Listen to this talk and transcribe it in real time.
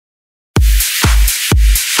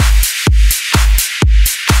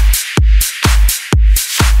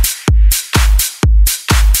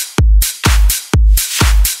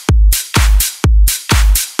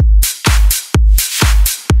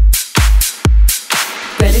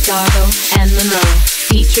Garbo and Monroe,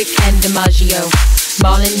 Dietrich and DiMaggio,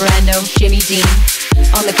 Marlon Brando, Jimmy Dean,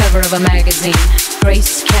 on the cover of a magazine.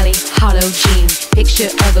 Grace Kelly, Hollow Jean,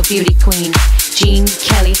 picture of a beauty queen. Gene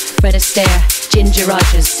Kelly, Fred Astaire, Ginger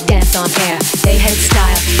Rogers, dance on hair. They had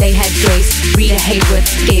style, they had grace. Rita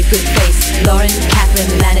Hayworth gave good face. Lauren,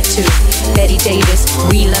 Catherine, Manitou, Betty Davis,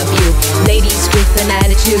 we love you. Ladies with an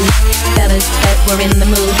attitude, fellas that were in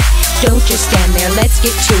the mood. Don't just stand there, let's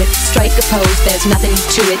get to it. Strike a pose, there's nothing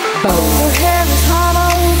to it. Vogue. Her hair is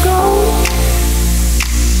hollow gold,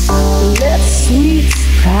 lips sweet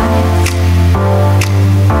surprise.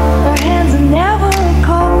 Her hands are never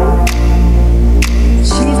cold.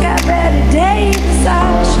 She's got Betty Davis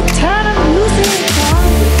eyes. She'll turn her music on.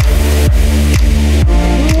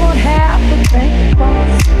 You won't have to think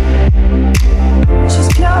twice. She's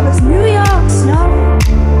pure as New York snow.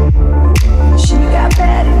 She got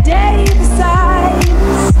Betty Davis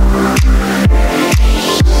eyes.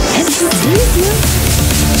 And she'll tease you,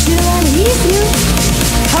 she'll unease you.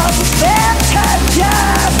 Cause it's better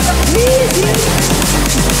just to please you.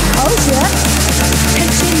 Oh yeah, and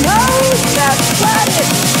she knows just what it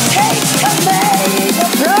takes to make a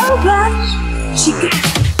pro blush. She can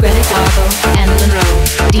Greta Garbo and Monroe,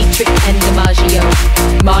 Dietrich and DiMaggio,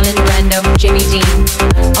 Marlon Brando, Jimmy Dean,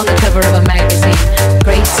 on the cover of a magazine.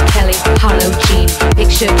 Grace Kelly, Hollow Jean,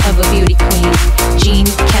 picture of a beauty queen. Gene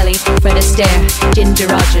Kelly, Fred Astaire, Ginger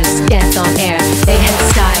Rogers, dance on air. They had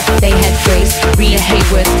style, they had grace. Rita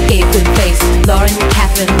Hayworth gave good face. Lauren,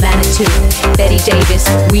 Catherine, Manitou, Betty Davis,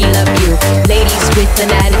 we love you. Ladies with an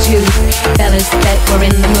attitude, fellas that were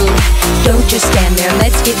in the mood. Don't just stand there,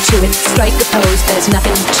 let's get to it. Strike a pose, there's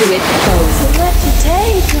nothing to it. Pose. so let you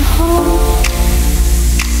take her home.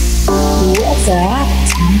 What's her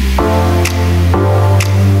appetite?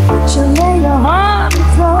 She'll lay you on the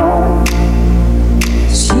floor.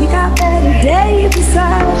 She got Betty Davis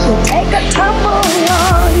eyes. She'll take a tumble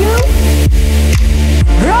on you,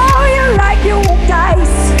 roll you like you were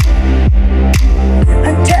dice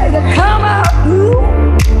until you come out blue.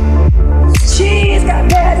 She's got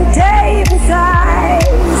Betty Davis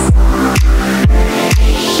eyes.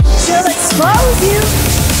 She'll expose you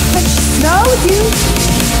when she snows you.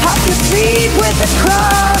 Pop your feet with the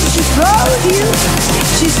crumbs she throws you.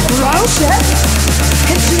 She's ferocious,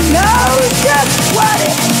 and she knows just what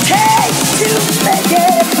it takes to make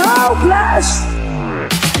it pro blush.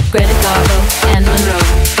 Greta Garbo and Monroe,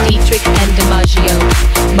 Dietrich and DiMaggio,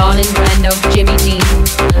 Marlon Brando, Jimmy Dean,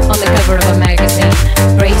 on the cover of a magazine.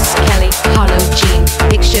 Grace Kelly, Hollow Jean,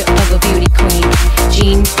 picture of a beauty queen.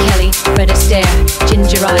 Gene Kelly, Fred Astaire,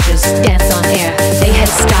 Ginger Rogers, dance on air. They had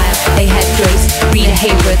style, they had grace. Rita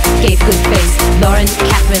Hayworth gave good face. Lauren,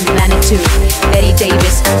 Catherine, Manitou, Betty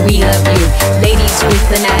Davis, we love you. Ladies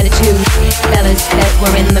with an attitude, fellas that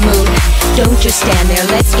were in the mood. Don't just stand there,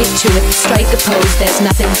 let's get to it. Strike a pose, there's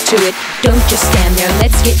nothing to it. Don't just stand there,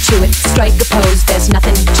 let's get to it. Strike a pose, there's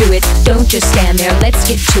nothing to it. Don't just stand there, let's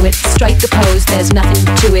get to it. Strike a pose, there's nothing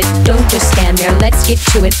to it. Don't just stand there, let's get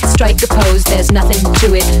to it. Strike a pose, there's nothing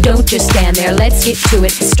to it. Don't just stand there, let's get to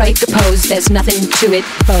it. Strike a pose, there's nothing to it.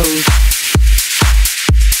 Pose.